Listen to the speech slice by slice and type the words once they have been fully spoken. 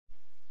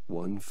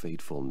One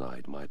fateful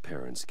night, my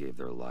parents gave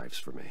their lives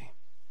for me.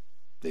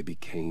 They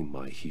became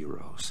my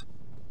heroes,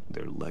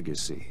 their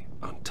legacy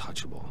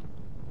untouchable.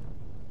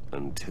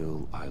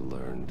 Until I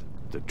learned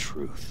the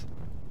truth.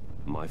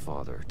 My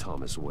father,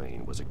 Thomas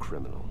Wayne, was a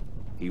criminal.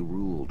 He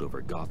ruled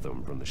over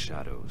Gotham from the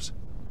shadows.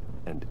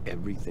 And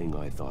everything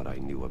I thought I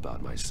knew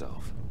about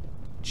myself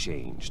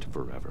changed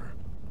forever.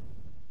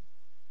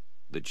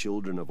 The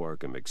children of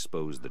Arkham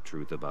exposed the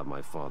truth about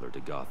my father to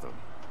Gotham.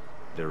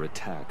 Their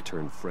attack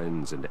turned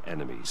friends into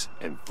enemies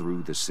and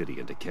threw the city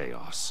into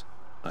chaos.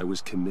 I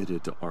was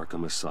committed to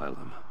Arkham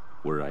Asylum,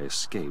 where I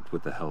escaped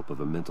with the help of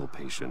a mental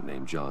patient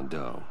named John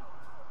Doe.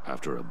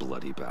 After a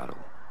bloody battle,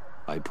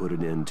 I put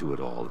an end to it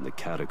all in the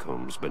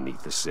catacombs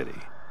beneath the city.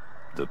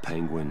 The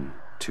Penguin,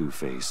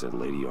 Two-Face, and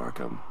Lady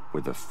Arkham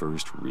were the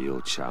first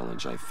real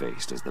challenge I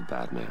faced as the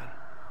Batman,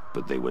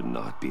 but they would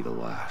not be the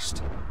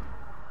last.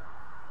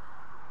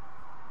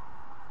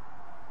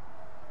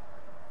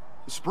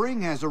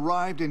 Spring has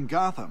arrived in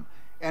Gotham,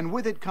 and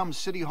with it comes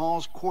City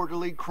Hall's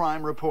quarterly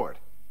crime report.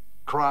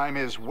 Crime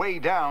is way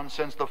down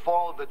since the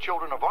fall of the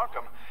Children of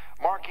Arkham,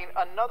 marking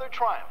another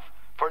triumph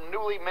for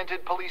newly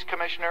minted Police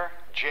Commissioner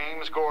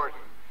James Gordon.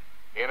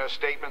 In a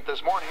statement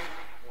this morning,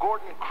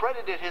 Gordon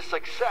credited his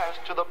success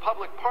to the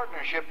public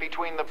partnership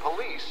between the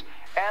police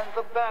and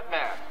the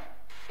Batman.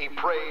 He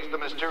praised the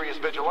mysterious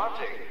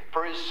vigilante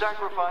for his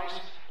sacrifice,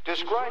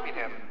 describing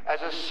him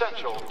as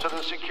essential to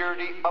the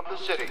security of the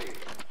city.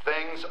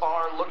 Things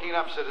are looking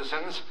up,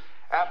 citizens.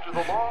 After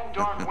the long,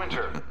 dark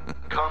winter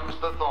comes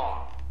the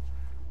thaw.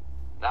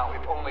 Now,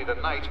 if only the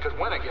Knights could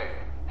win a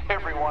game,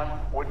 everyone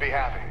would be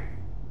happy.